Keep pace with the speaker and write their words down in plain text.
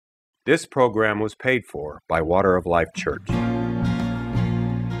This program was paid for by Water of Life Church.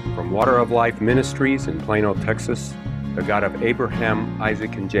 From Water of Life Ministries in Plano, Texas, the God of Abraham,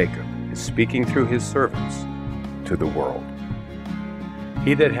 Isaac, and Jacob is speaking through his servants to the world.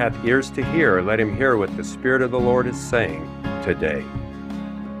 He that hath ears to hear, let him hear what the Spirit of the Lord is saying today.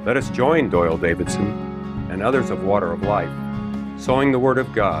 Let us join Doyle Davidson and others of Water of Life, sowing the Word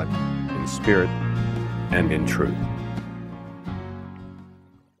of God in spirit and in truth.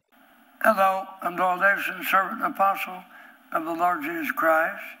 Hello, I'm Doyle Davidson, servant and apostle of the Lord Jesus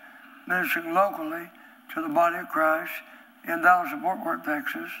Christ, ministering locally to the body of Christ in Dallas and Fort Worth,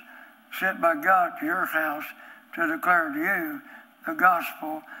 Texas, sent by God to your house to declare to you the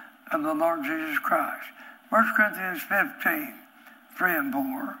gospel of the Lord Jesus Christ. 1 Corinthians 15, 3 and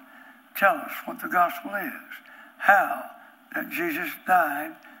 4 tell us what the gospel is, how that Jesus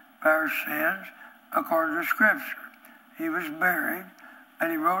died for our sins according to Scripture. He was buried,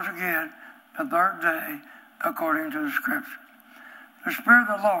 and he rose again the third day according to the Scripture. The Spirit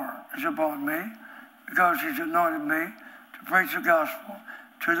of the Lord is upon me, because he's anointed me to preach the gospel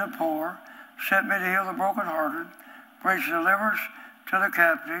to the poor, sent me to heal the brokenhearted, preach deliverance to the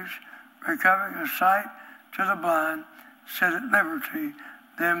captives, recovering of sight to the blind, set at liberty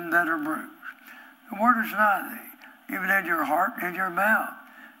them that are bruised. The word is nigh thee, even in your heart, in your mouth.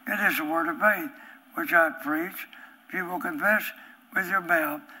 It is the word of faith which I preach. If you will confess with your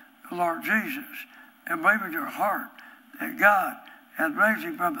mouth the Lord Jesus, and believe in your heart that God hath raised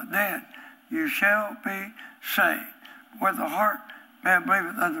him from the dead, you shall be saved. With the heart man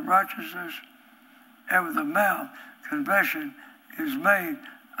believeth unto righteousness, and with the mouth confession is made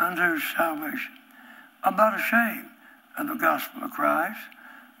unto salvation. I'm not ashamed of the gospel of Christ.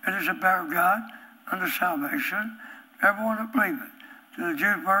 It is the power of God unto salvation, everyone that believeth, to the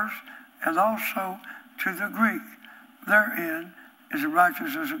Jew first, and also to the Greek. Therein is the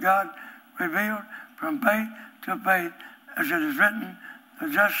righteousness of God revealed from faith to faith, as it is written, the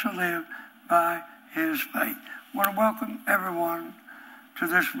just shall live by his faith. I want to welcome everyone to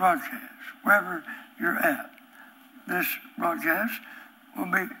this broadcast, wherever you're at. This broadcast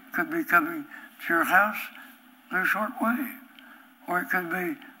could be coming to your house through shortwave, or it could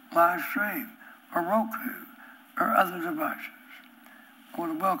be live stream, or Roku, or other devices. I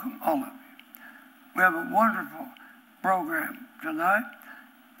want to welcome all of you. We have a wonderful program tonight.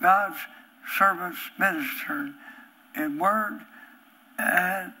 God's servants ministering in word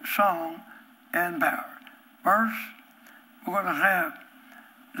and song and power. First, we're going to have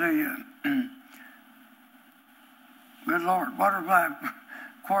the good Lord, Water of Life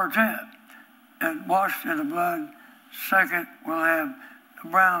Quartet and Washed in the Blood. Second, we'll have the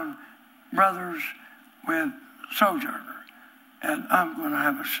Brown Brothers with Sojourner, and I'm going to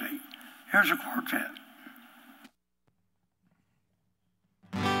have a seat. Here's a quartet.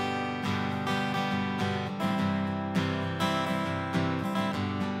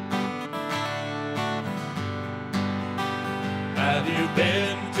 Have you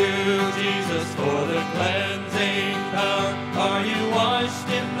been to Jesus for the cleansing power? Are you washed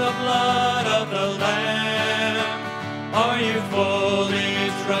in the blood of the Lamb? Are you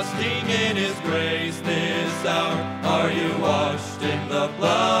fully trusting in his grace this hour? Are you washed in the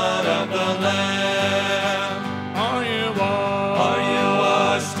blood of the Lamb? Are you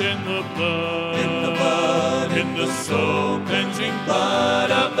washed in the blood? In the blood, in the soul-cleansing blood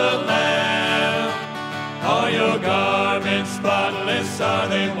of the Lamb. Are your garments spotless? Are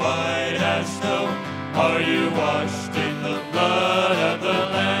they white as snow? Are you washed in the blood of the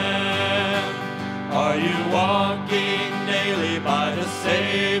Lamb? Are you walking daily by the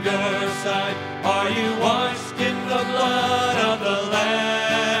Savior's side? Are you washed in the blood of the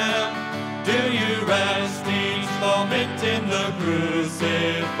Lamb? Do you rest each moment in the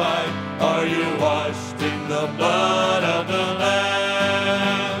crucified? Are you washed in the blood of the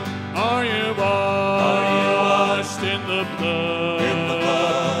Lamb? Are you washed in the blood? In the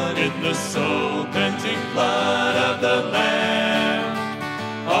blood, in the soul-cleansing blood of the Lamb.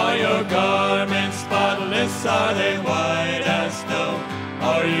 Are your garments spotless? Are they white as snow?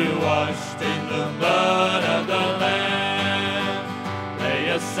 Are you washed in the blood of the Lamb? Lay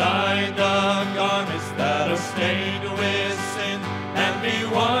aside the garments that are stained with sin, and be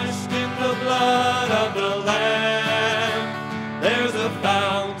washed in the blood of the Lamb. There's a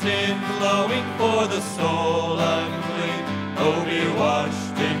fountain flowing for the soul unclean. Oh, be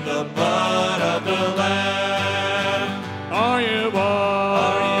washed in the blood of the Lamb. Are you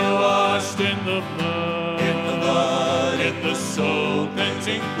washed in the blood? In the blood, in the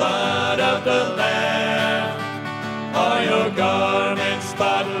soul-cleansing blood of the Lamb. Are your garments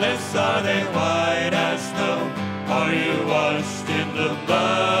spotless? Are they white as snow? Are you washed in the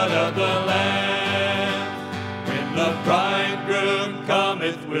blood of the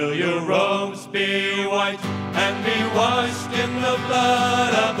washed in the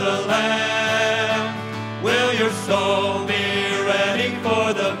blood of the Lamb? Will your soul be ready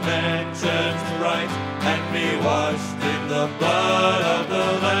for the mansions bright and be washed in the blood of the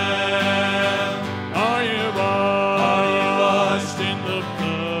Lamb? Are you washed in the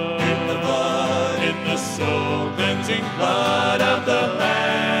blood? In the blood, in the soul-cleansing blood of the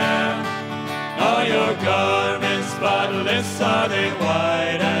Lamb. Are your garments spotless? Are they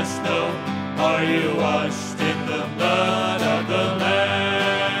white as snow? Are you washed in the blood of the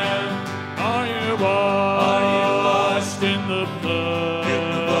Lamb? Are you washed in the blood? In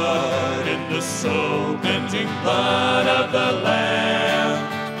the blood, in the soul-cleansing blood of the Lamb.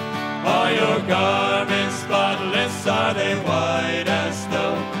 Are your garments spotless? Are they white as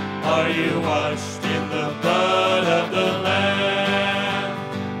snow? Are you washed in the blood of the Lamb?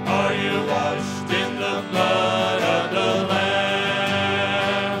 Are you washed in the blood of the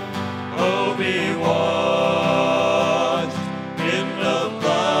Lamb? Oh, be washed in the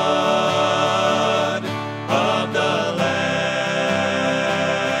blood of the Lamb.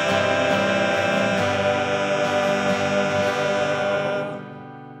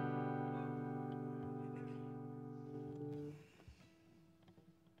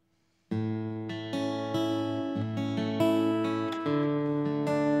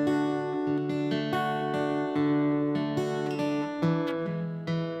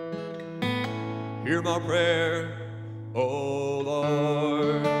 Hear my prayer, O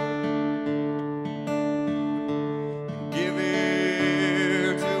Lord. Give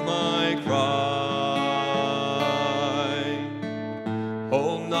ear to my cry.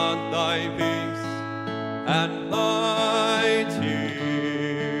 Hold not thy peace and my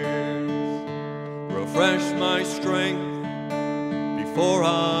tears. Refresh my strength before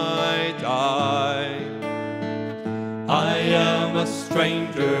I die. I am a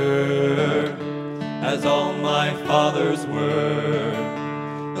stranger, as all my fathers were,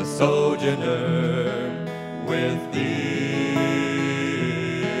 a sojourner with thee.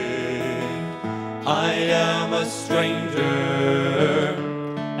 I am a stranger,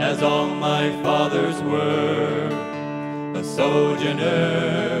 as all my fathers were, a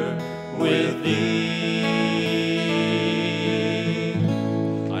sojourner with thee.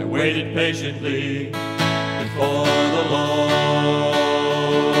 I waited patiently before the Lord,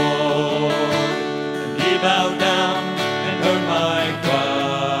 bowed down and heard my cry.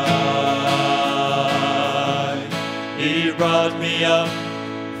 He brought me up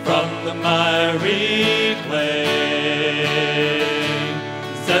from the miry clay,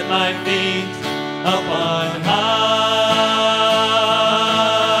 set my feet upon high.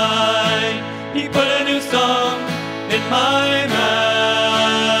 He put a new song in my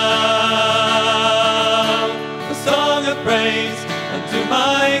mouth, a song of praise unto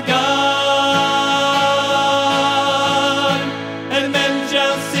my God.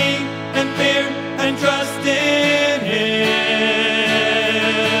 Trust in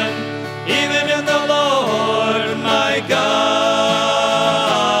Him, even in the Lord my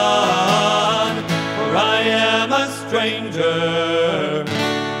God. For I am a stranger,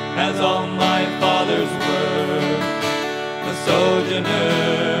 as all my fathers were, a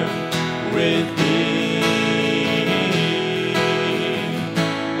sojourner with Thee.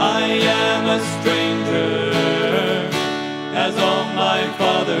 I am a stranger, as all my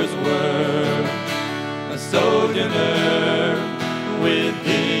fathers were, a sojourner with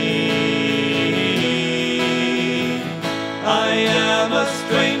Thee. I am a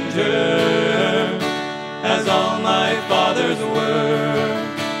stranger, as all my fathers were,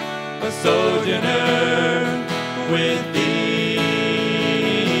 a sojourner with Thee.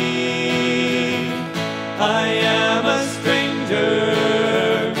 I am a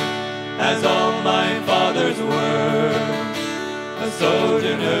stranger, as all my fathers were, a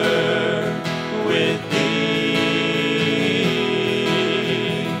sojourner with Thee.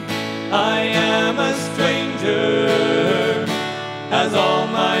 I am a stranger, as all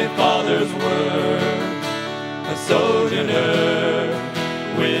my fathers were, a sojourner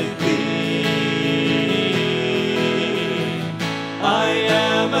with Thee. I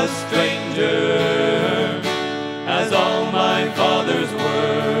am a stranger, as all my fathers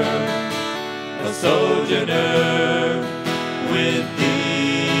were, a sojourner with Thee.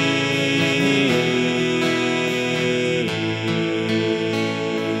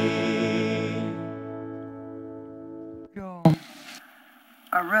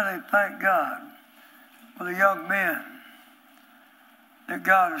 I really thank God for the young men that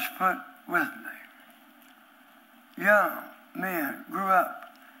God has put with me. Young men grew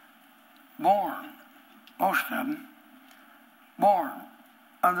up, born, most of them, born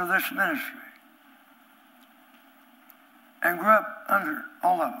under this ministry. and grew up under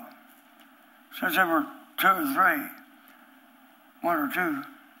all of them. Since there were 2 or 3, 1 or 2.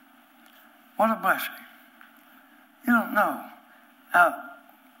 What a blessing. You don't know how it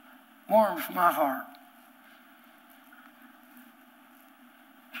warms my heart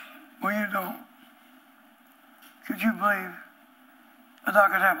when you don't. Could you believe that I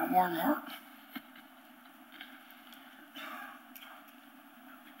could have a warm heart?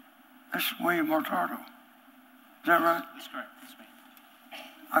 This is William Mortardo. Is that right? That's correct. That's me.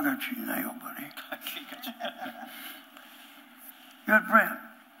 I got you nailed, buddy. Got you. Good friend.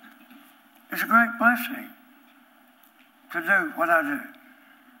 It's a great blessing to do what I do.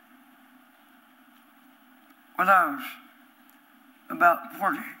 When I was about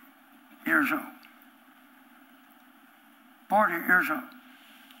 40 years old, 40 years old,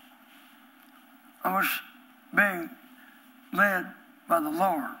 I was being led by the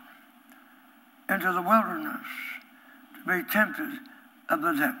Lord into the wilderness to be tempted of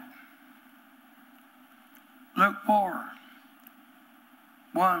the devil. Luke 4,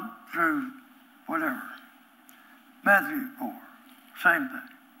 1 through whatever. Matthew 4, same thing.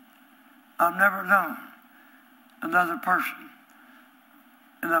 I've never known another person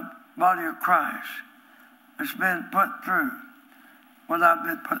in the body of Christ that's been put through what I've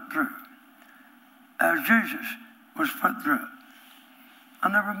been put through, as Jesus was put through it. I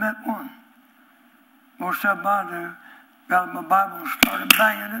never met one. Most of them I knew got my Bible and started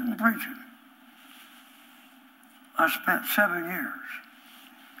banging it and preaching. I spent 7 years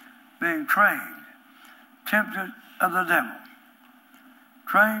being trained, tempted of the devil,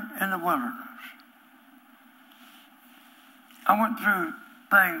 trained in the wilderness. I went through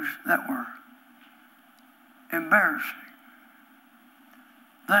things that were embarrassing,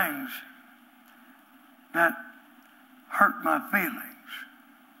 things that hurt my feelings.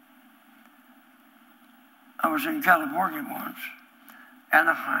 I was in California once,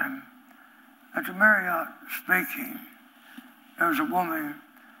 Anaheim, at the Marriott speaking. There was a woman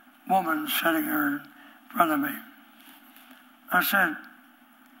sitting there in front of me. I said,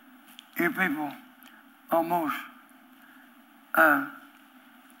 "You people almost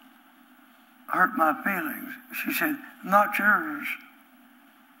hurt my feelings." She said, "Not yours."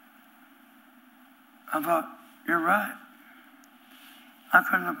 I thought, you're right. I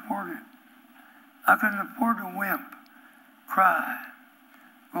couldn't afford it. I couldn't afford to wimp, cry,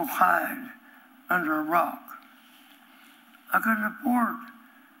 go hide under a rock. I couldn't afford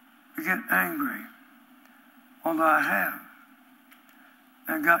to get angry, although I have,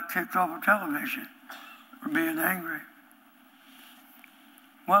 and got kicked off of television for being angry.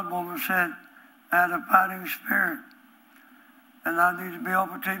 One woman said I had a fighting spirit and I needed to be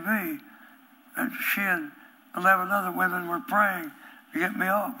off of TV. And she and 11 other women were praying to get me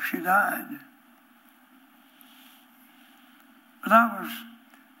off. She died. But I was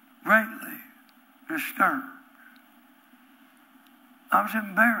greatly disturbed. I was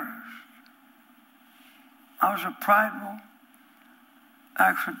embarrassed. I was a prideful,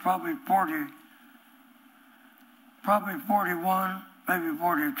 actually probably 41, maybe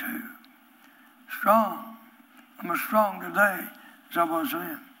 42. Strong. I'm as strong today as I was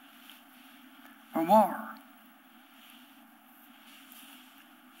then. For war.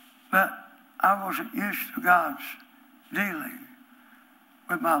 But I wasn't used to God's dealing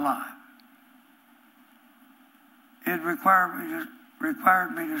with my life. It required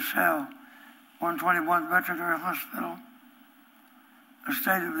me to sell 121 Veterinary Hospital, a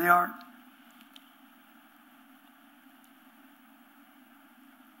state-of-the-art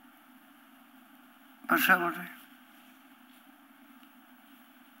facility.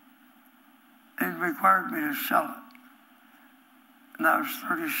 It required me to sell it. And I was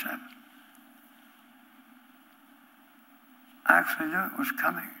 37. I actually knew it was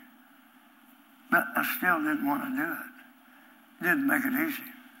coming. But I still didn't want to do it. Didn't make it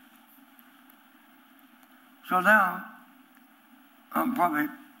easy. So now, I'm probably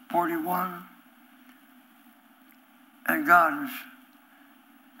 41. And God is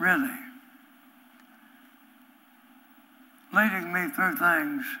really leading me through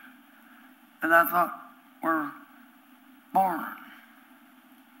things that I thought were foreign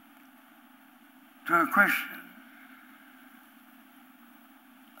to a Christian.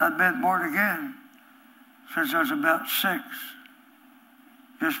 I'd been born again since I was about 6,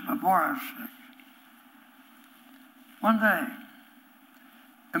 just before I was 6. One day,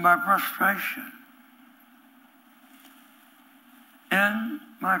 in my frustration,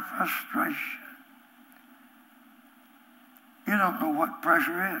 you don't know what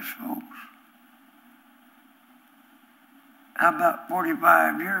pressure is, folks. How about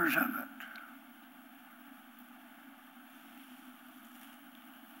 45 years of it?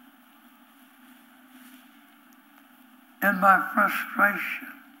 in my frustration,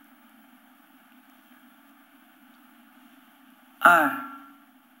 I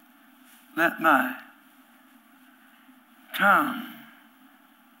let my tongue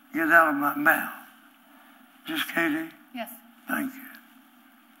get out of my mouth. Just Katie? Yes. Thank you.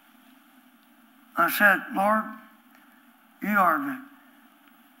 I said, Lord, you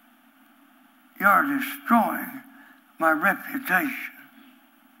are destroying my reputation.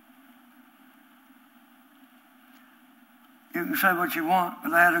 You can say what you want,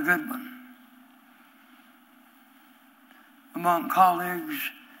 but I had a good one. Among colleagues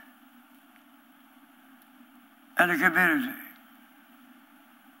and the community.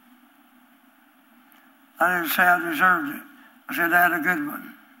 I didn't say I deserved it. I said I had a good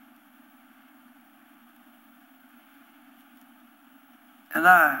one. And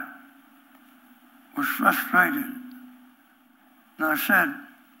I was frustrated. And I said,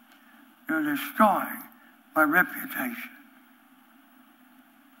 you're destroying my reputation.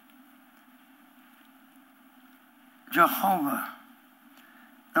 Jehovah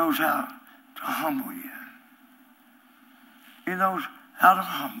knows how to humble you. He knows how to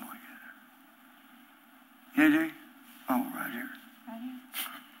humble you. Katie? Oh, right here. Right here.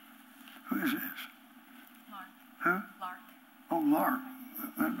 Who is this? Lark. Who? Lark. Oh, Lark.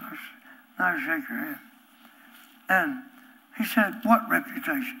 Nice to shake your hand. And he said, what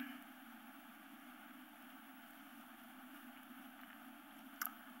reputation?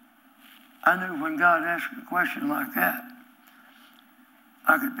 I knew when God asked a question like that,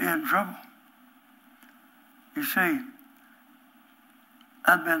 I could be in trouble. You see,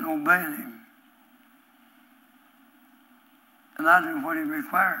 I'd been obeying him. And I knew what he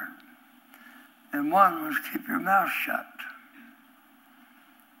required. And one was keep your mouth shut.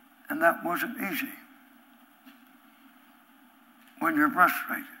 And that wasn't easy when you're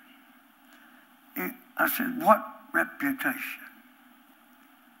frustrated. I said, what reputation?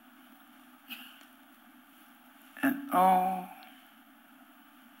 And oh,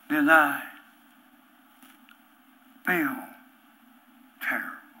 did I feel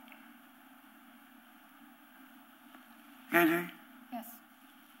terrible. Katie? Yes.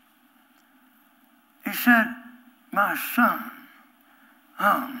 He said, my son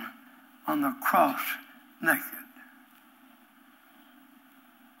hung on the cross naked.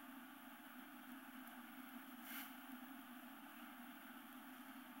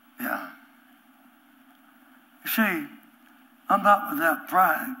 Yeah. You see, I'm not without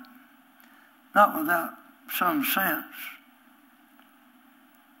pride, not without some sense,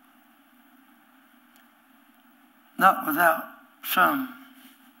 not without some,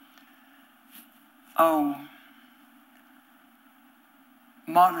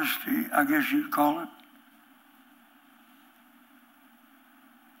 modesty, I guess you'd call it.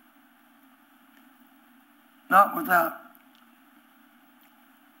 Not without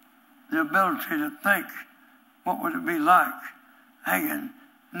the ability to think, what would it be like hanging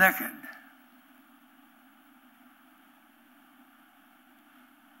naked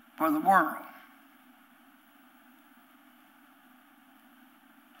for the world?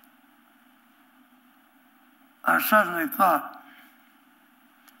 I suddenly thought,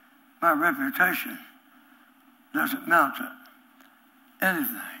 my reputation doesn't amount to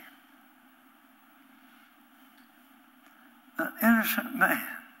anything. An innocent man,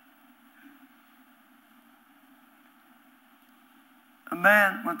 a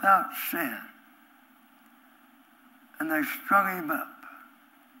man without sin, and they strung him up,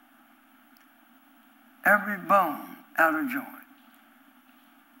 every bone out of joint.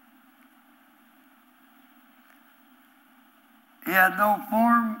 He had no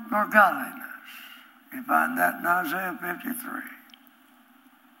form nor godliness. You find that in Isaiah 53.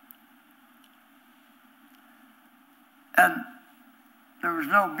 And there was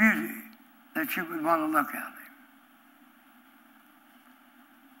no beauty that you would want to look at him.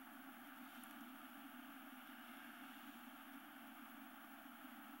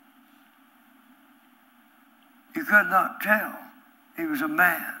 You could not tell he was a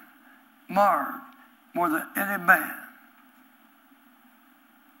man, marred more than any man.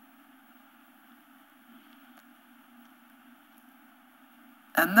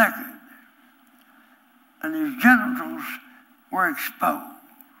 And naked, and his genitals were exposed.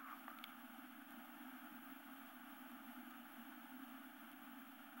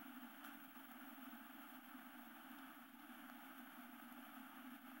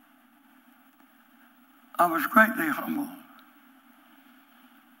 I was greatly humbled.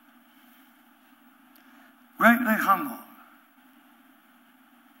 Greatly humbled.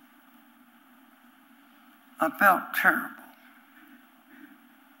 I felt terrible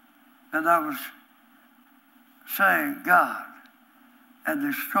that I was saying God had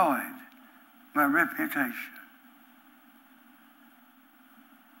destroyed my reputation.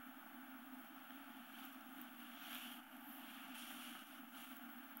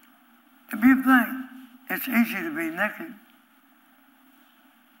 If you think it's easy to be naked,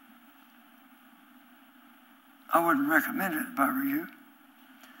 I wouldn't recommend it if I were you,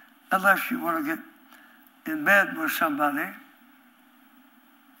 unless you want to get in bed with somebody.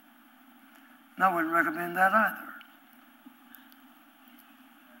 And I wouldn't recommend that either.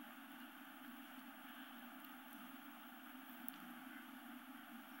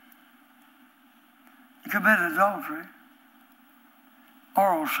 You commit adultery,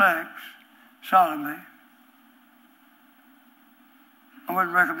 oral sex, sodomy. I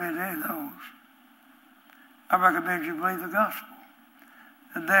wouldn't recommend any of those. I recommend you believe the gospel.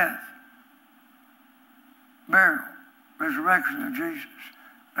 The death, burial, resurrection of Jesus.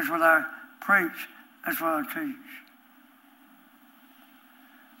 That's what I preach. That's what I teach.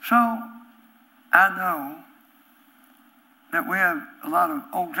 So, I know that we have a lot of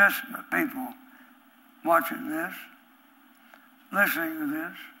Old Testament people watching this, listening to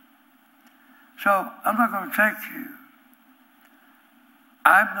this. So, I'm not going to take you.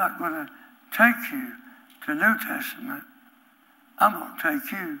 I'm not going to take you to New Testament. I'm going to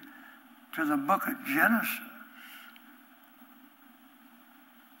take you to the book of Genesis.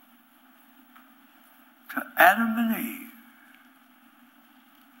 To Adam and Eve.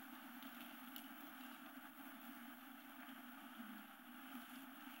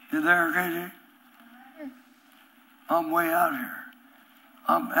 You there, Katie? I'm way out here.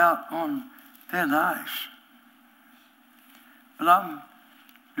 I'm out on thin ice. But I'm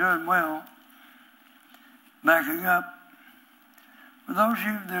doing well. Backing up. For those of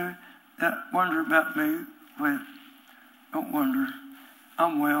you that wonder about me, well, don't wonder.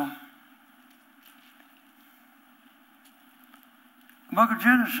 I'm well. The book of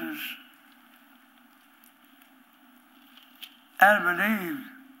Genesis, Adam and Eve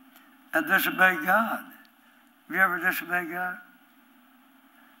had disobeyed God. Have you ever disobeyed God?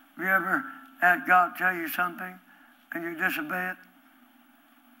 Have you ever had God tell you something and you disobey it?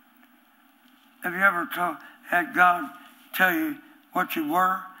 Have you ever had God tell you what you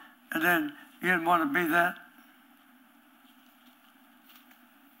were and then you didn't want to be that?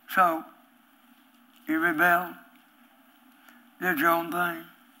 So, you rebelled, did your own thing.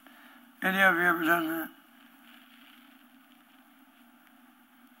 Any of you ever done that?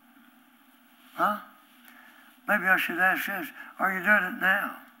 Huh? Maybe I should ask this. Are you doing it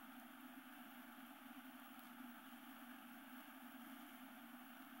now?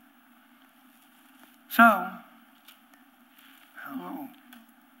 So, hello.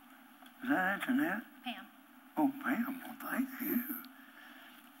 Is that Antoinette? Pam. Oh, Pam. Well, thank you.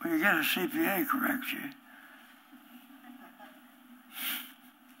 When you get a CPA, correct you.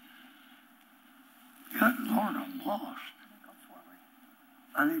 Good Lord, I'm lost. Go forward.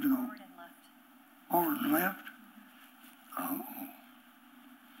 I need to go Forward and left. forward and left. Oh.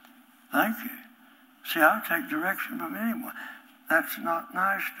 Thank you. See, I take direction from anyone. That's not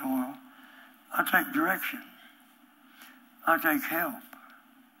nice, Doyle. I take direction. I take help.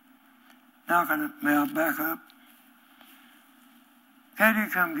 Now may I back up? Katie,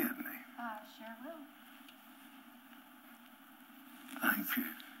 come get me. Sure will. Thank you.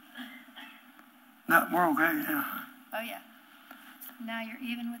 Now, we're okay now. Oh, yeah. Now you're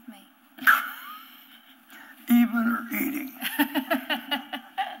even with me. Even or eating?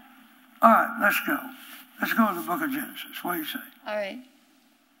 All right, let's go. Let's go to the book of Genesis. What do you say? All right.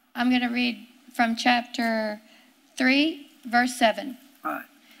 I'm going to read from chapter 3, verse 7. Right.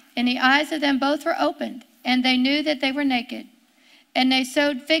 And the eyes of them both were opened, and they knew that they were naked. And they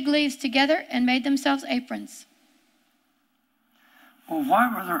sewed fig leaves together and made themselves aprons. Well,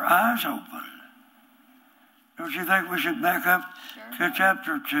 why were their eyes open? Don't you think we should back up to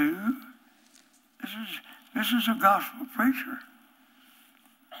chapter 2? This is a gospel preacher.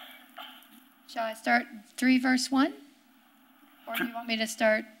 Shall I start 3, verse 1? Or do you want me to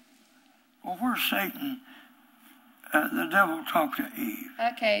start? Well, where's Satan? The devil talked to Eve.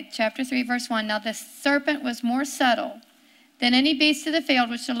 Okay, chapter 3, verse 1. Now the serpent was more subtle than any beast of the field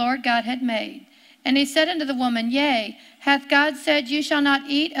which the Lord God had made. And he said unto the woman, Yea, hath God said, You shall not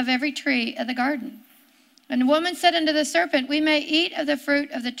eat of every tree of the garden? And the woman said unto the serpent, We may eat of the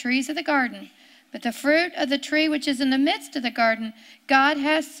fruit of the trees of the garden, but the fruit of the tree which is in the midst of the garden, God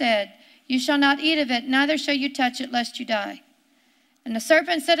hath said, You shall not eat of it, neither shall you touch it, lest you die. And the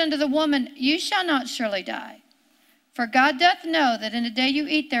serpent said unto the woman, You shall not surely die. For God doth know that in the day you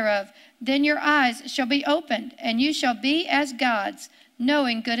eat thereof, then your eyes shall be opened, and you shall be as gods,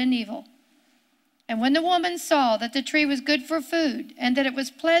 knowing good and evil. And when the woman saw that the tree was good for food, and that it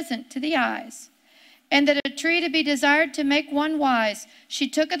was pleasant to the eyes, and that a tree to be desired to make one wise, she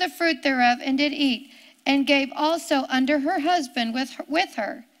took of the fruit thereof and did eat, and gave also unto her husband with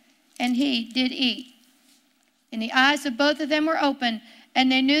her, and he did eat. And the eyes of both of them were open, and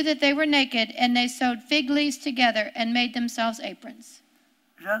they knew that they were naked, and they sewed fig leaves together and made themselves aprons.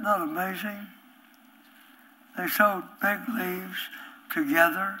 Is that not amazing? They sewed fig leaves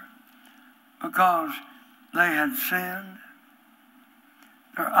together because they had sinned.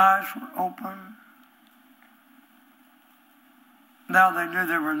 Their eyes were open. Now they knew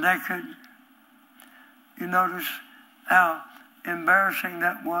they were naked. You notice how embarrassing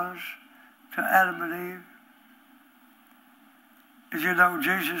that was to Adam and Eve? Did you know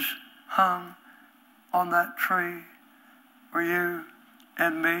Jesus hung on that tree for you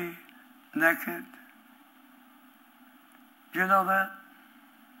and me naked? Do you know that?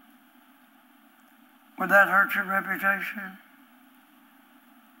 Would that hurt your reputation?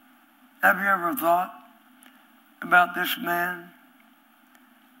 Have you ever thought about this man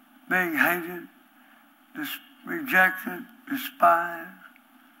being hated, rejected, despised,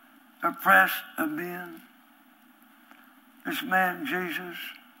 oppressed of men? This man, Jesus,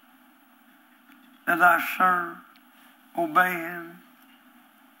 that I serve, obey him.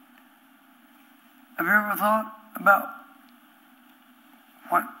 Have you ever thought about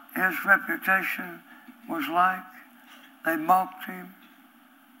what his reputation was like? They mocked him.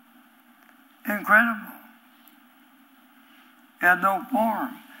 Incredible. He had no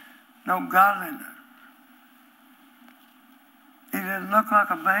form, no godliness. He didn't look like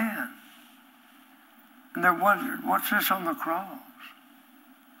a man. And they wondered, what's this on the cross?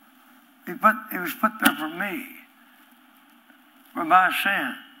 He was put there for me, for my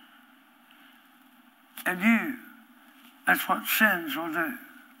sin. And you, that's what sins will do.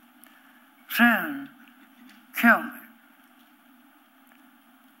 Sin killed him.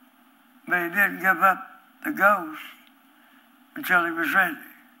 But he didn't give up the ghost until he was ready.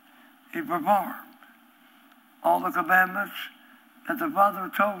 He performed all the commandments that the Father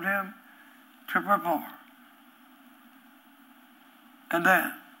told him to perform. And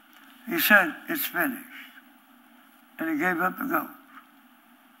then he said, it's finished. And he gave up the ghost.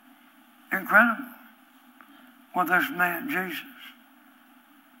 Incredible. Well, this man, Jesus.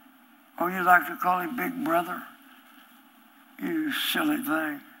 Oh, you like to call him Big Brother? You silly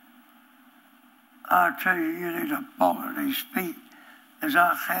thing. I tell you, you need to fall at his feet as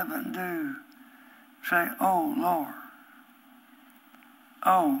I have him do. Say, oh, Lord.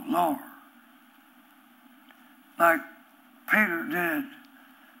 Oh, Lord. Like Peter did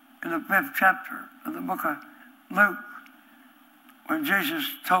in the 5th chapter of the book of Luke, when Jesus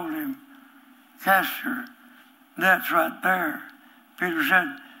told him, cast your nets right there. Peter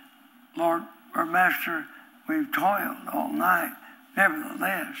said, Lord, or Master, we've toiled all night.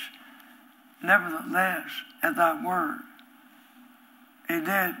 Nevertheless, at thy word. He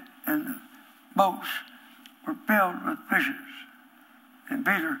did, and the boats were filled with fishes. And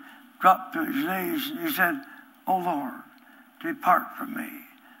Peter dropped to his knees and he said, oh Lord, depart from me.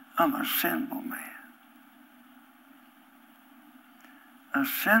 I'm a sinful man. A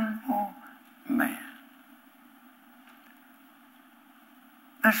sinful man.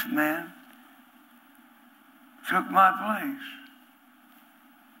 This man took my place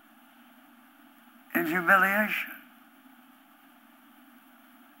in humiliation.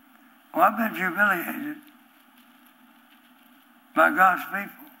 Well, I've been humiliated by God's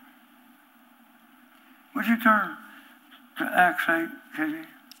people. Would you turn to Acts 8, Katie?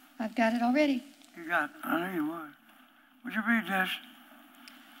 I've got it already. You got it. I knew you would. Would you read this?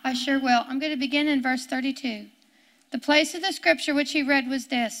 I sure will. I'm going to begin in verse 32. The place of the scripture which he read was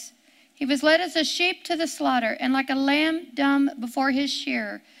this. He was led as a sheep to the slaughter, and like a lamb dumb before his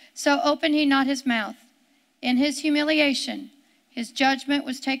shearer, so opened he not his mouth. In his humiliation, his judgment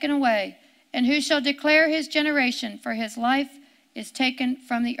was taken away. And who shall declare his generation? For his life is taken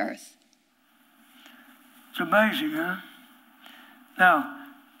from the earth. It's amazing, huh? Now,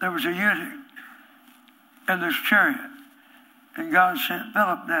 there was a eunuch in this chariot, and God sent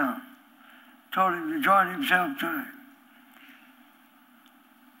Philip down, told him to join himself to him.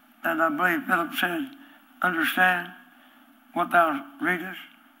 And I believe Philip said, understand what thou readest?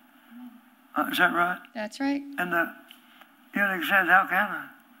 Is that right? That's right. And the eunuch said, how can I?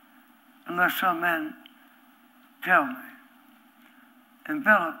 Unless some man tell me. And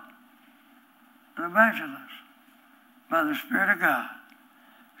Philip, an evangelist, by the Spirit of God,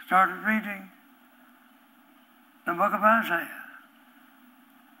 started reading the book of Isaiah,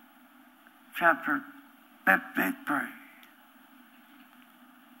 chapter 53.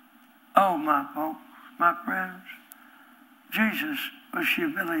 Oh, my folks, my friends, Jesus was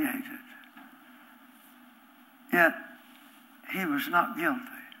humiliated, yet he was not guilty.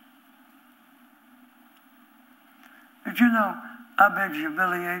 Did you know I've been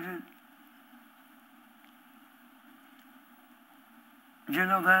humiliated? Did you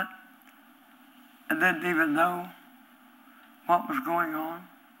know that? And didn't even know what was going on?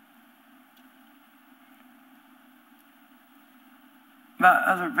 By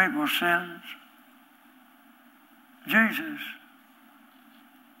other people's sins. Jesus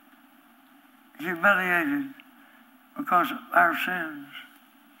humiliated because of our sins.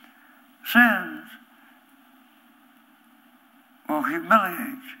 Sins will humiliate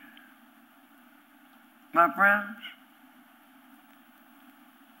you. My friends,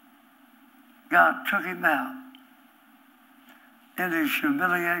 God took him out in his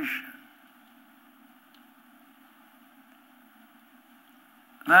humiliation.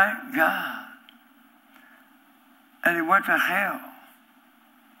 Thank God. And he went to hell.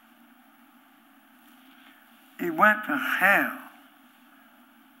 He went to hell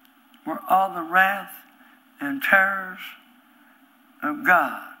where all the wrath and terrors of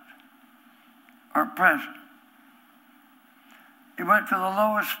God are present. He went to the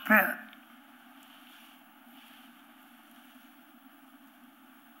lowest pit.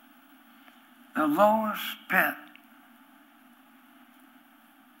 The lowest pit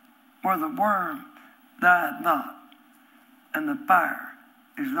where the worm died not and the fire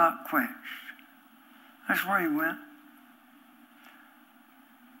is not quenched. That's where he went.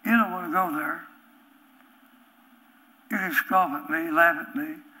 You don't want to go there. You can scoff at me, laugh at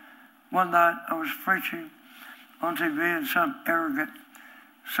me. One night I was preaching on TV and some arrogant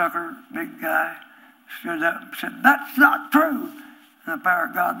sucker, big guy, stood up and said, "That's not true." And the power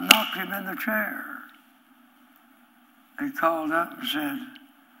of God knocked him in the chair. He called up and said,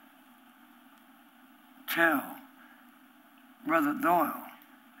 "Tell Brother Doyle,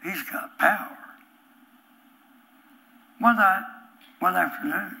 he's got power." One night, one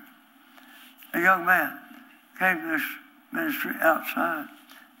afternoon, a young man came to this ministry outside.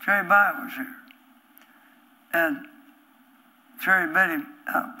 Terry Byer was here. And Terry met him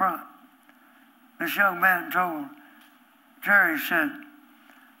out front. This young man told Terry, said,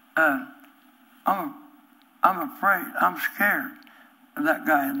 I'm afraid, I'm scared of that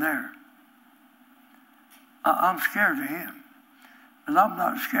guy in there. I'm scared of him, but I'm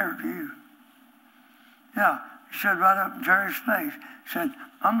not scared of you. Yeah, he said right up in Terry's face, he said,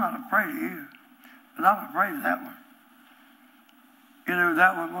 "I'm not afraid of you, but I'm afraid of that one." You know who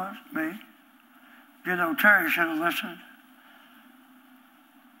that one was? Me. You know, Terry should have listened.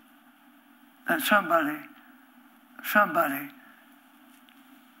 That somebody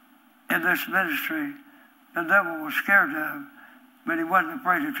in this ministry, the devil was scared of, but he wasn't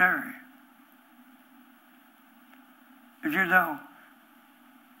afraid of Terry. Did you know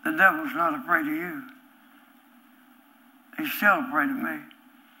the devil's not afraid of you? He's still afraid of me.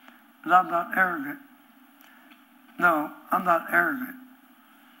 But I'm not arrogant. No, I'm not arrogant.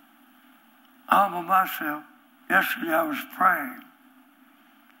 I humble myself. Yesterday I was praying.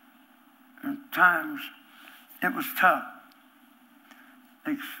 And at times it was tough.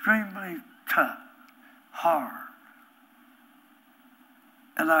 Extremely tough. Hard.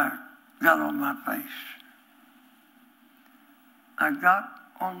 And I got on my face. I got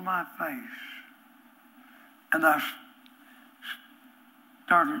on my face. And I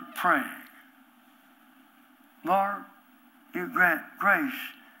started praying. Lord, you grant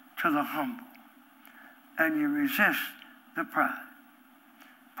grace to the humble, and you resist the prideful.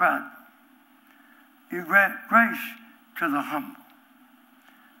 You grant grace to the humble.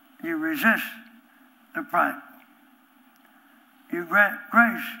 You resist the prideful. You grant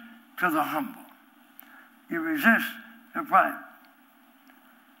grace to the humble. You resist the prideful.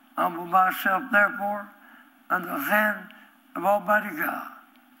 Humble myself, therefore, under the hand of Almighty God.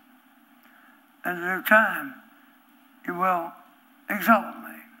 And in due time, you will exalt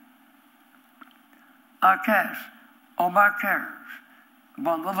me. I cast all my cares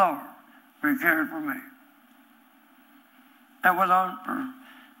upon the Lord, for he cared for me. That went on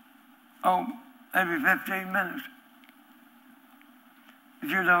for, maybe 15 minutes. Did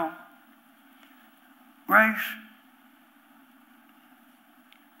you know grace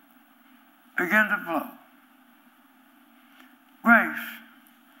began to flow? Grace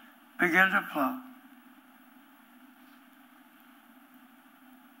began to flow.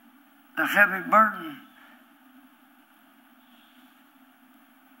 The heavy burden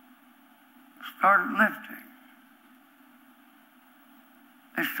started lifting.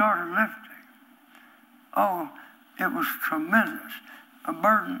 It started lifting. Oh, it was tremendous. a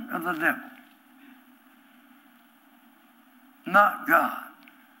burden of the devil, not God.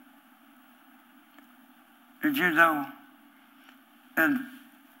 Did you know in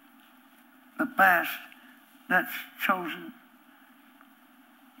the past that's chosen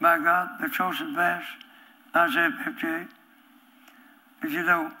by God, the chosen fast, Isaiah 58? Did you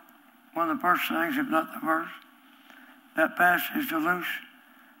know one of the first things, if not the first, that fast is to loose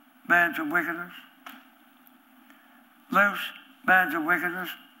bands of wickedness? Loose bands of wickedness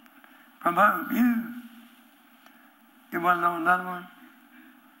from whom? You. You want to know another one?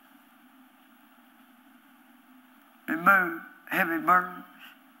 Remove heavy burdens.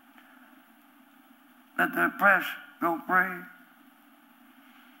 Let the oppressed go free.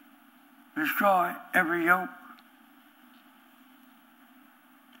 Destroy every yoke.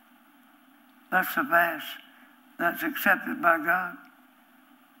 That's the fast that's accepted by God.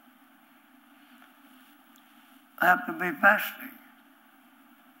 I have to be fasting.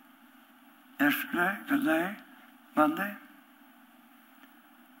 Yesterday, today, Monday,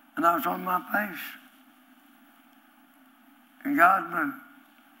 and I was on my face. And God moved.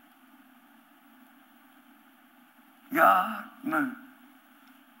 God moved.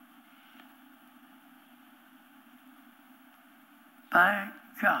 Thank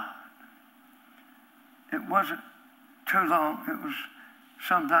God. It wasn't too long. It was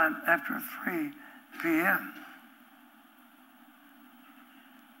sometime after 3 p.m.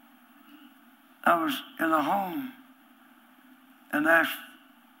 I was in a home and asked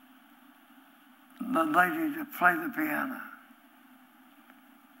the lady to play the piano.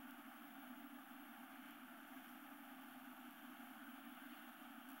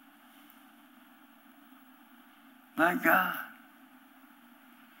 Thank God.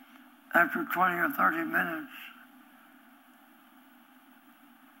 After 20 or 30 minutes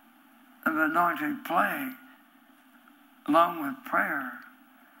of anointed playing, along with prayer,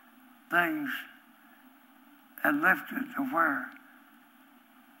 things had lifted to where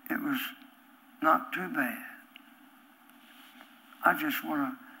it was not too bad. I just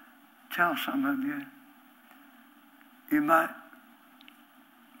want to tell some of you, you might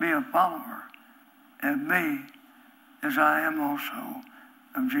be a follower of me as I am also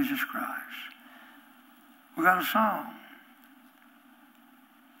of Jesus Christ. We got a song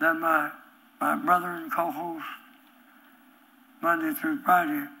that my brother and co-host Monday through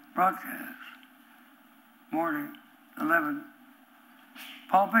Friday broadcast, morning, 11,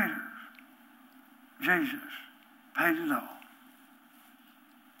 Paul Peters, Jesus paid it all.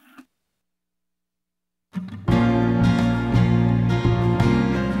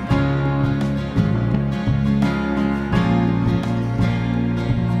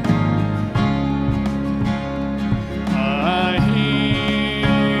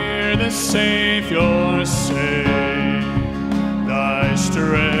 Savior say, thy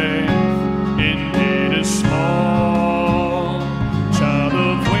strength indeed is small. Child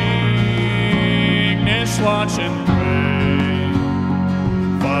of weakness, watch and pray.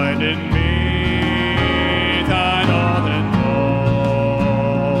 Find in me thine all and all.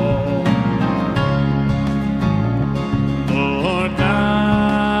 Lord,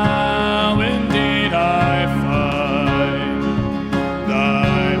 now indeed I find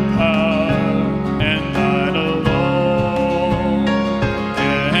thy power and thine alone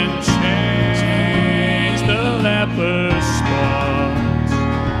can change the leper's spots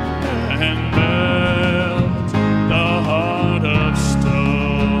and melt the heart of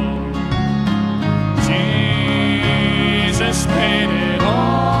stone. Jesus paid it all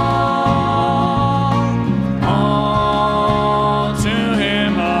to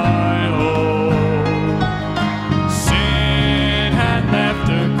him I owe. Sin had left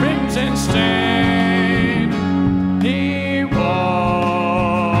a crimson stain, he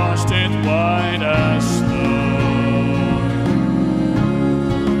washed it white as snow.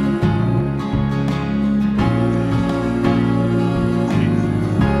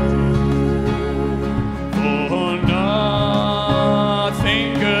 For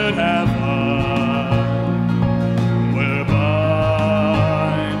nothing good have I,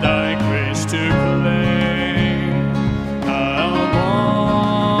 whereby thy grace to claim. I'll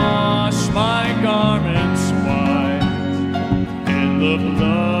wash my garments white in the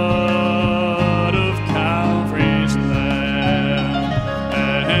blood of Calvary's Lamb,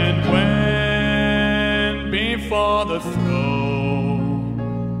 and when before the throne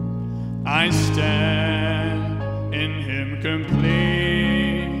I stand in him complete.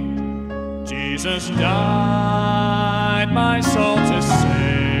 Jesus died my soul to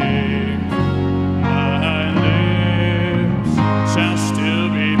save. My lips shall still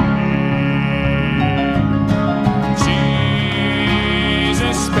be clean.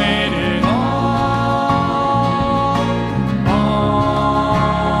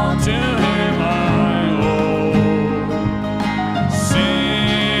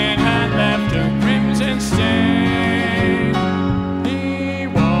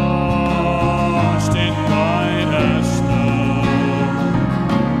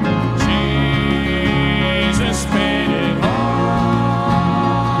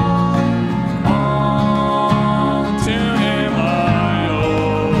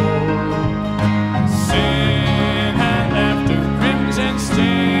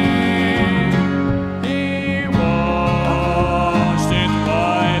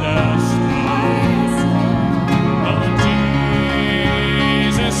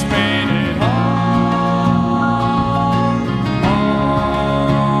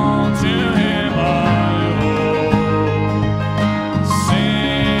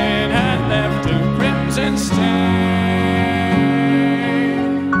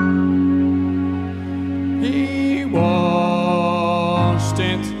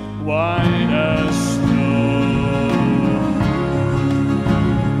 stint white as snow.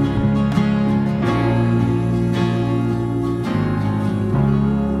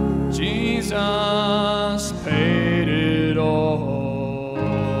 Jesus paid it all.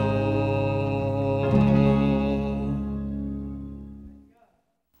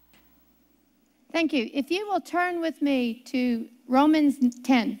 Thank you. If you will turn with me to Romans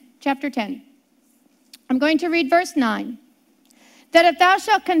 10, chapter 10. I'm going to read verse 9. That if thou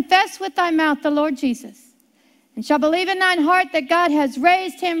shalt confess with thy mouth the Lord Jesus, and shalt believe in thine heart that God has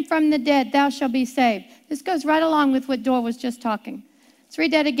raised him from the dead, thou shalt be saved. This goes right along with what Dor was just talking. Let's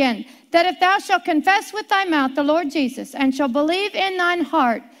read that again. That if thou shalt confess with thy mouth the Lord Jesus, and shalt believe in thine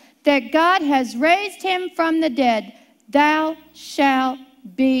heart that God has raised him from the dead, thou shalt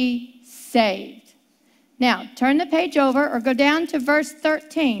be saved. Now, turn the page over or go down to verse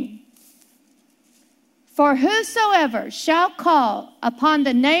 13. For whosoever shall call upon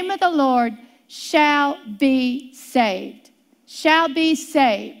the name of the Lord shall be saved. Shall be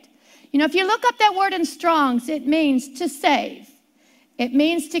saved. You know, if you look up that word in Strong's, it means to save. It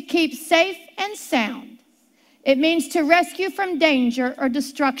means to keep safe and sound. It means to rescue from danger or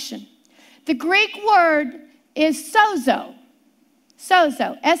destruction. The Greek word is sozo.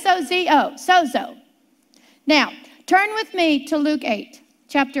 Sozo. S-O-Z-O. Sozo. Now, turn with me to Luke 8,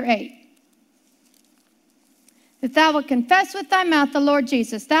 chapter 8. If thou wilt confess with thy mouth the Lord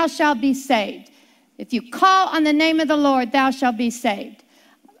Jesus, thou shalt be saved. If you call on the name of the Lord, thou shalt be saved.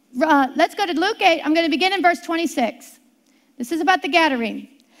 Let's go to Luke 8. I'm going to begin in verse 26. This is about the Gadarene.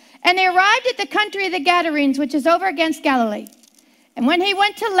 And they arrived at the country of the Gadarenes, which is over against Galilee. And when he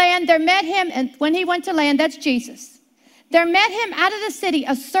went to land, there met him, and when he went to land, that's Jesus. There met him out of the city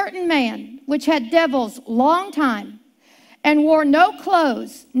a certain man, which had devils long time, and wore no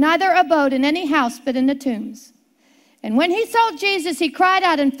clothes, neither abode in any house but in the tombs. And when he saw Jesus, he cried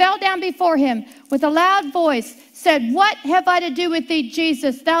out and fell down before him with a loud voice, said, What have I to do with thee,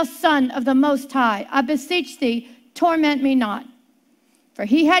 Jesus, thou Son of the Most High? I beseech thee, torment me not. For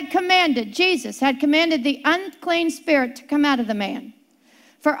he had commanded, Jesus had commanded the unclean spirit to come out of the man.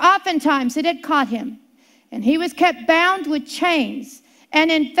 For oftentimes it had caught him, and he was kept bound with chains and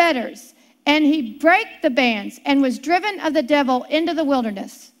in fetters, and he brake the bands and was driven of the devil into the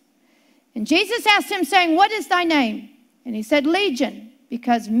wilderness. And Jesus asked him, saying, What is thy name? And he said, Legion,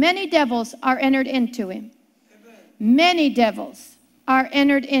 because many devils are entered into him. Amen. Many devils are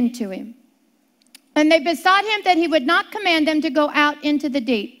entered into him. And they besought him that he would not command them to go out into the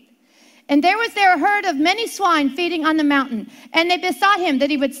deep. And there was there a herd of many swine feeding on the mountain. And they besought him that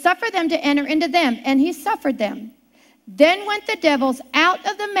he would suffer them to enter into them. And he suffered them. Then went the devils out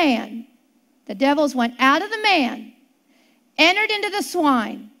of the man. The devils went out of the man, entered into the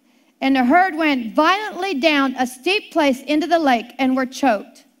swine. And the herd went violently down a steep place into the lake and were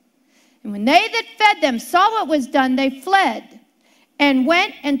choked. And when they that fed them saw what was done, they fled and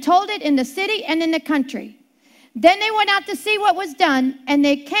went and told it in the city and in the country. Then they went out to see what was done, and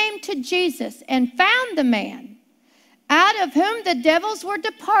they came to Jesus and found the man out of whom the devils were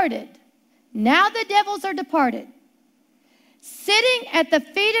departed. Now the devils are departed, sitting at the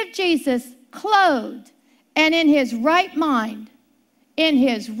feet of Jesus, clothed and in his right mind. In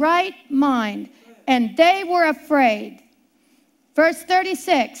his right mind. And they were afraid. Verse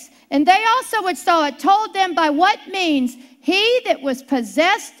 36. And they also which saw it told them by what means he that was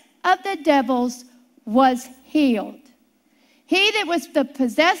possessed of the devils was healed. He that was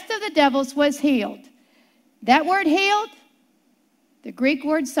possessed of the devils was healed. That word healed, the Greek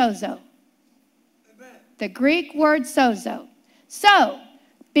word sozo. Amen. The Greek word sozo. So,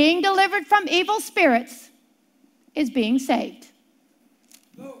 being delivered from evil spirits is being saved.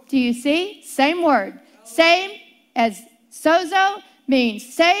 Do you see? Same word. Same as sozo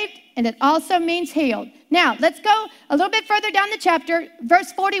means saved, and it also means healed. Now, let's go a little bit further down the chapter,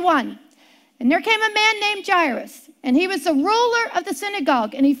 verse 41. And there came a man named Jairus, and he was the ruler of the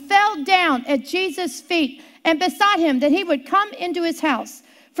synagogue, and he fell down at Jesus' feet and besought him that he would come into his house.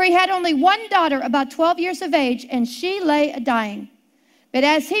 For he had only one daughter about 12 years of age, and she lay a-dying. But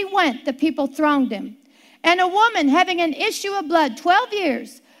as he went, the people thronged him. And a woman having an issue of blood 12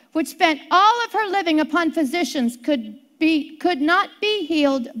 years, which spent all of her living upon physicians, could not be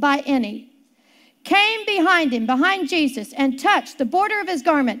healed by any, came behind him, behind Jesus, and touched the border of his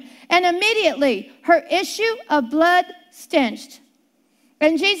garment. And immediately her issue of blood stenched.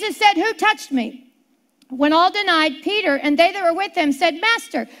 And Jesus said, Who touched me? When all denied, Peter and they that were with him said,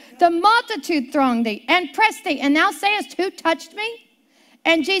 Master, the multitude thronged thee and pressed thee, and thou sayest, Who touched me?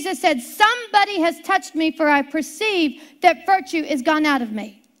 And Jesus said, Somebody has touched me, for I perceive that virtue is gone out of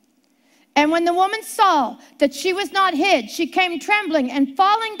me. And when the woman saw that she was not hid, she came trembling, and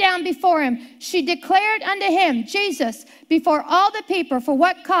falling down before him, she declared unto him, Jesus, before all the people, for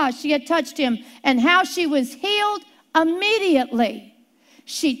what cause she had touched him, and how she was healed immediately.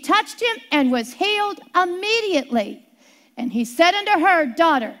 She touched him and was healed immediately. And he said unto her,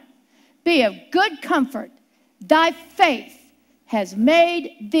 Daughter, be of good comfort. Thy faith has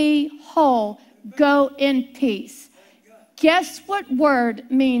made thee whole. Go in peace. Guess what word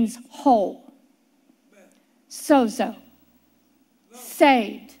means whole? Sozo.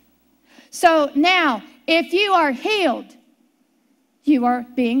 Saved. So now, if you are healed, you are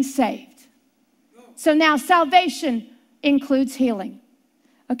being saved. So now salvation includes healing.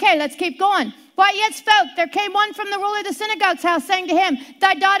 Okay, let's keep going. While yet spoke, there came one from the ruler of the synagogue's house, saying to him,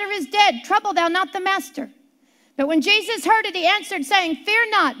 Thy daughter is dead. Trouble thou not the master. But when Jesus heard it, he answered, saying, Fear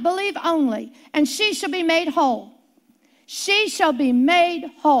not, believe only, and she shall be made whole. She shall be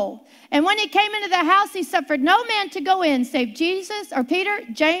made whole. And when he came into the house, he suffered no man to go in, save Jesus, or Peter,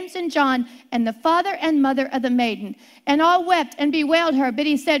 James, and John, and the father and mother of the maiden. And all wept and bewailed her. But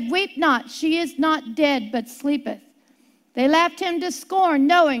he said, Weep not, she is not dead, but sleepeth. They laughed him to scorn,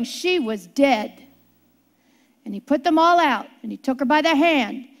 knowing she was dead. And he put them all out, and he took her by the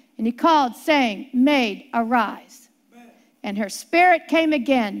hand, and he called, saying, Maid, arise. And her spirit came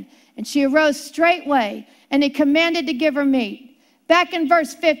again, and she arose straightway, and he commanded to give her meat. Back in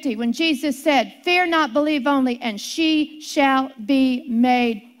verse 50, when Jesus said, Fear not, believe only, and she shall be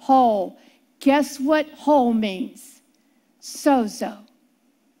made whole. Guess what whole means? Sozo.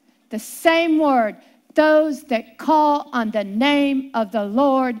 The same word. Those that call on the name of the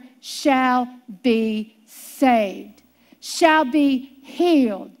Lord shall be saved, shall be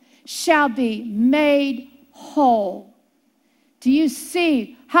healed, shall be made whole. Do you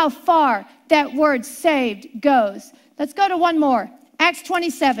see how far that word saved goes? Let's go to one more. Acts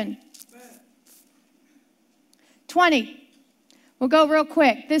 27. 20. We'll go real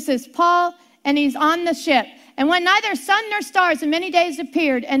quick. This is Paul, and he's on the ship. And when neither sun nor stars in many days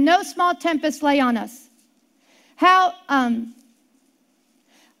appeared, and no small tempest lay on us, how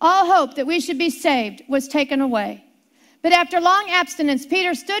all hope that we should be saved was taken away. But after long abstinence,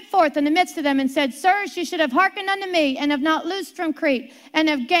 Peter stood forth in the midst of them and said, Sirs, you should have hearkened unto me, and have not loosed from Crete, and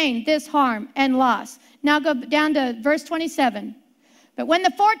have gained this harm and loss. Now go down to verse 27. But when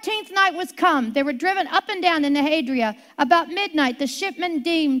the 14th night was come, they were driven up and down in the Hadria. About midnight, the shipmen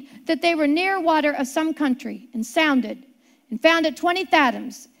deemed that they were near water of some country, and sounded, and found it 20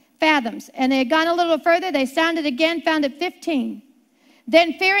 fathoms. And they had gone a little further. They sounded again, found it 15.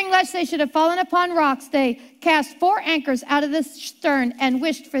 Then, fearing lest they should have fallen upon rocks, they cast 4 anchors out of the stern and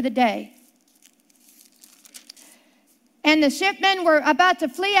wished for the day. And the shipmen were about to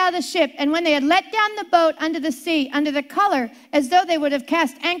flee out of the ship. And when they had let down the boat unto the sea, under the color, as though they would have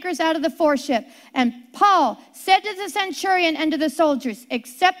cast anchors out of the foreship. And Paul said to the centurion and to the soldiers,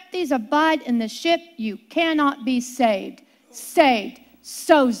 Except these abide in the ship, you cannot be saved. Saved.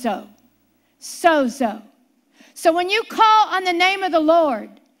 Sozo. Sozo. So when you call on the name of the Lord,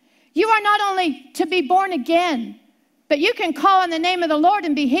 you are not only to be born again, but you can call on the name of the Lord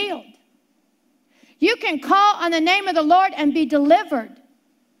and be healed. You can call on the name of the Lord and be delivered.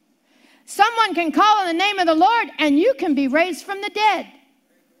 Someone can call on the name of the Lord and you can be raised from the dead.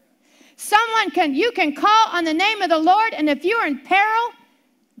 You can call on the name of the Lord, and if you're in peril,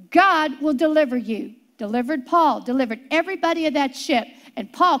 God will deliver you. Delivered Paul, delivered everybody of that ship,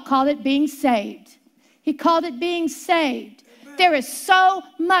 and Paul called it being saved. He called it being saved. There is so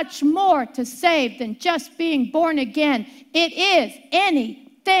much more to save than just being born again. It is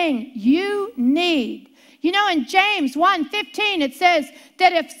anything you need. You know, in James 1:15, it says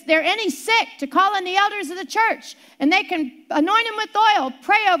that if there are any sick, to call on the elders of the church, and they can anoint him with oil,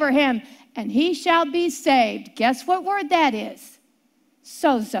 pray over him, and he shall be saved. Guess what word that is?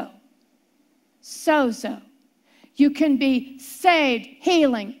 Sozo. Sozo. You can be saved.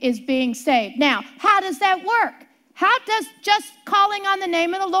 Healing is being saved. Now, how does that work? How does just calling on the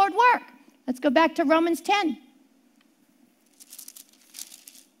name of the Lord work? Let's go back to Romans 10.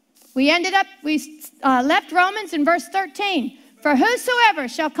 We left Romans in verse 13. For whosoever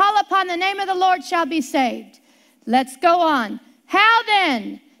shall call upon the name of the Lord shall be saved. Let's go on. How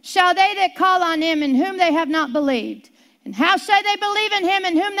then shall they that call on him in whom they have not believed? And how shall they believe in him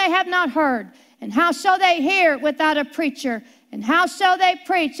in whom they have not heard? And how shall they hear without a preacher? And how shall they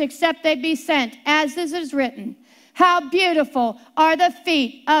preach except they be sent? As this is written, how beautiful are the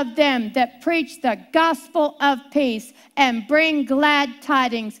feet of them that preach the gospel of peace and bring glad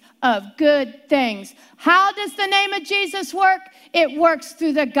tidings of good things. How does the name of Jesus work? It works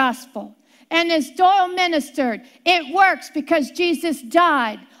through the gospel. And as Doyle ministered, it works because Jesus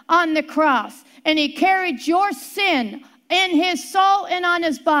died on the cross, and he carried your sin in his soul and on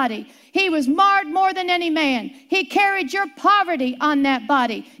his body. He was marred more than any man. He carried your poverty on that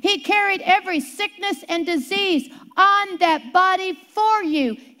body. He carried every sickness and disease on that body for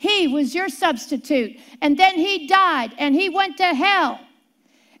you. He was your substitute. And then he died, and he went to hell.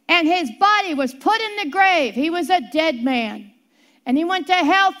 And his body was put in the grave. He was a dead man. And he went to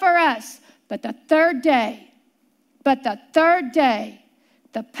hell for us. But the third day,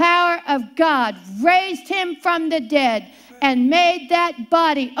 the power of God raised him from the dead and made that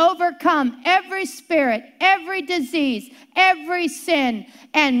body overcome every spirit, every disease, every sin.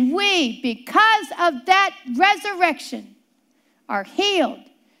 And we, because of that resurrection, are healed,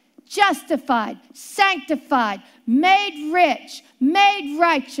 justified, sanctified, made rich, made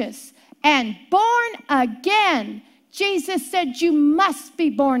righteous, and born again. Jesus said you must be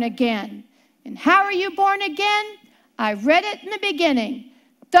born again. And how are you born again? I read it in the beginning.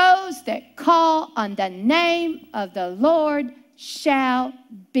 Those that call on the name of the Lord shall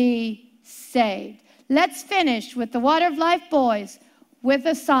be saved. Let's finish with the Water of Life boys with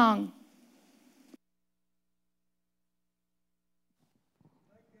a song.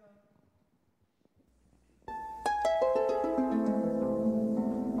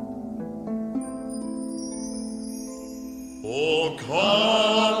 Oh,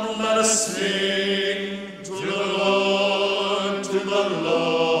 come, let us sing to the Lord, to the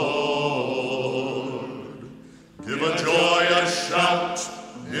Lord. Give a joyous shout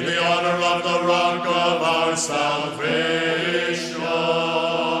in the honor of the rock of our salvation.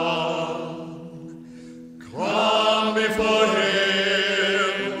 Come before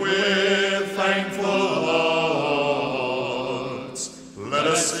him with thankful hearts. Let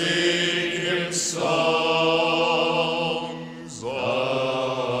us sing him songs.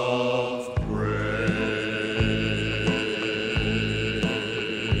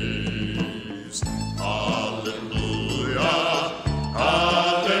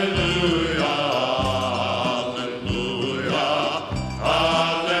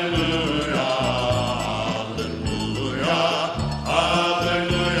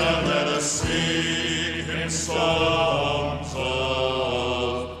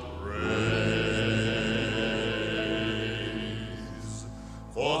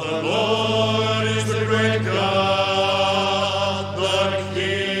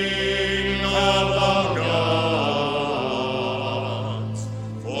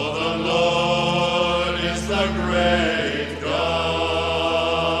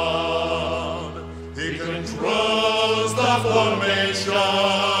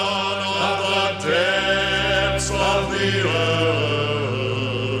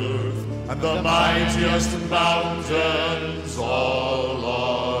 Mightiest mountains all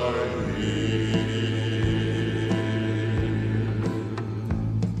are his.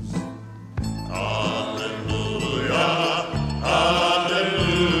 Hallelujah,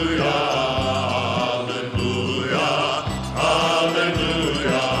 hallelujah, hallelujah,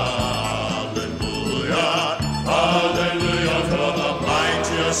 hallelujah, hallelujah, hallelujah, for the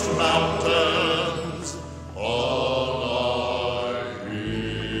mightiest mountains all are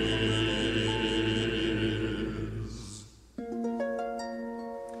his.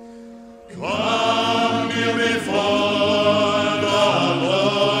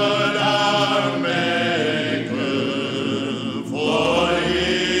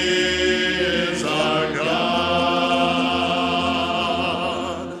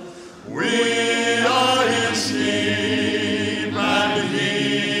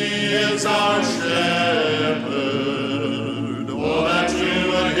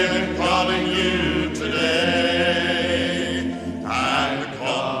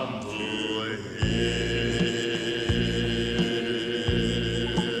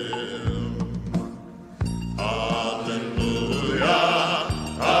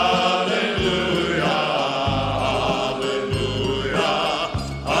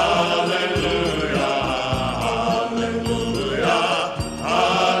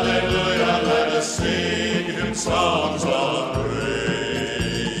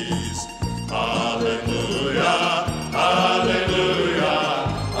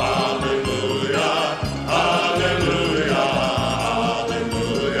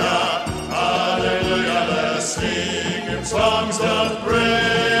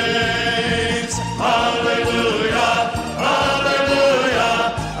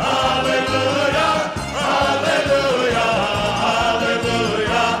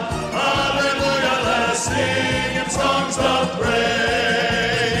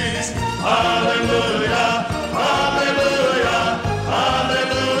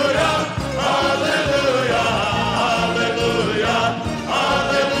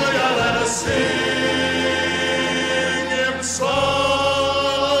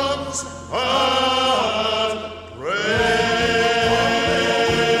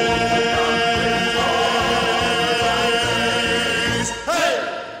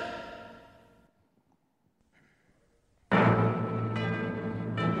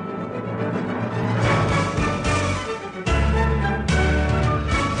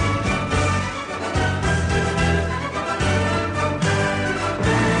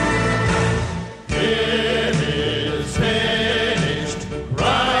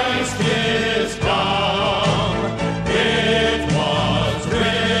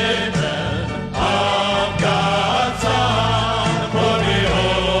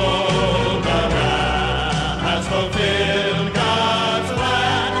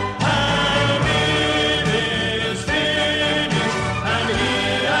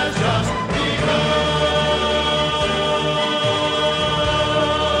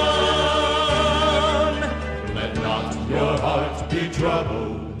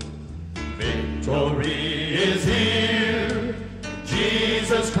 trouble. Victory is here.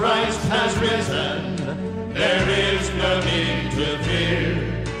 Jesus Christ has risen. There is no need to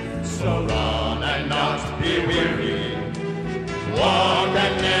fear. So run and not be weary. Walk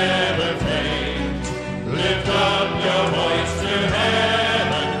and never faint. Lift up your voice to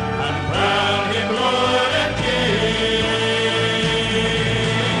heaven and crown him Lord and King.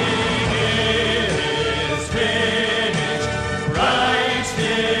 It is finished. Christ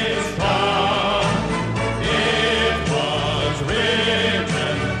is come. It was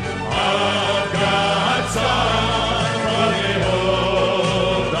written of God's Son. For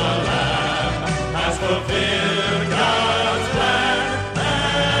behold, the Lamb has fulfilled God's plan,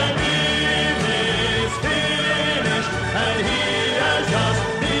 and it is finished, and he has just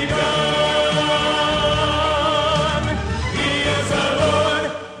begun. He is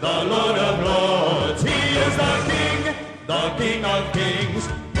the Lord of lords. He is the King of kings,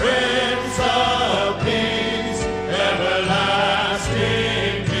 Prince of peace,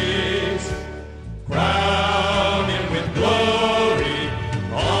 everlasting peace. Crown him with glory,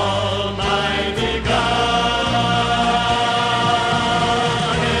 Almighty God.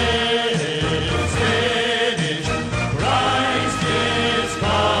 It is finished. Christ is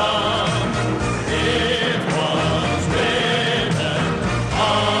come. It was written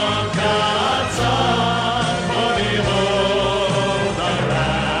of God's Son. For behold, the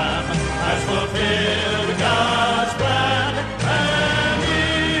Lamb has fulfilled God's plan, and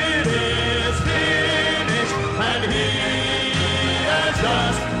it is finished, and he has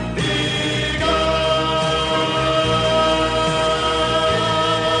just begun.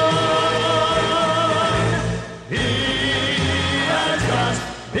 He has just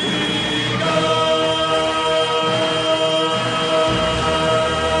begun.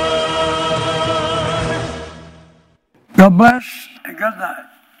 God bless and good night.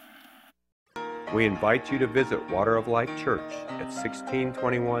 We invite you to visit Water of Life Church at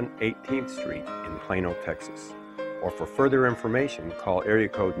 1621 18th Street in Plano, Texas. Or for further information, call area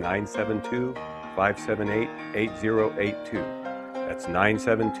code 972-578-8082. That's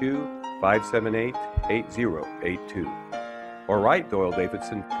 972-578-8082. Or write Doyle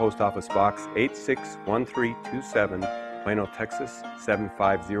Davidson, Post Office Box 861327, Plano, Texas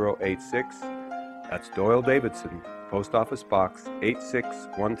 75086. That's Doyle Davidson, Post Office Box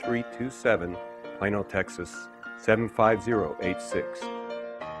 861327, Plano, Texas 75086.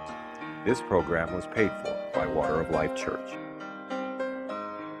 This program was paid for by Water of Life Church.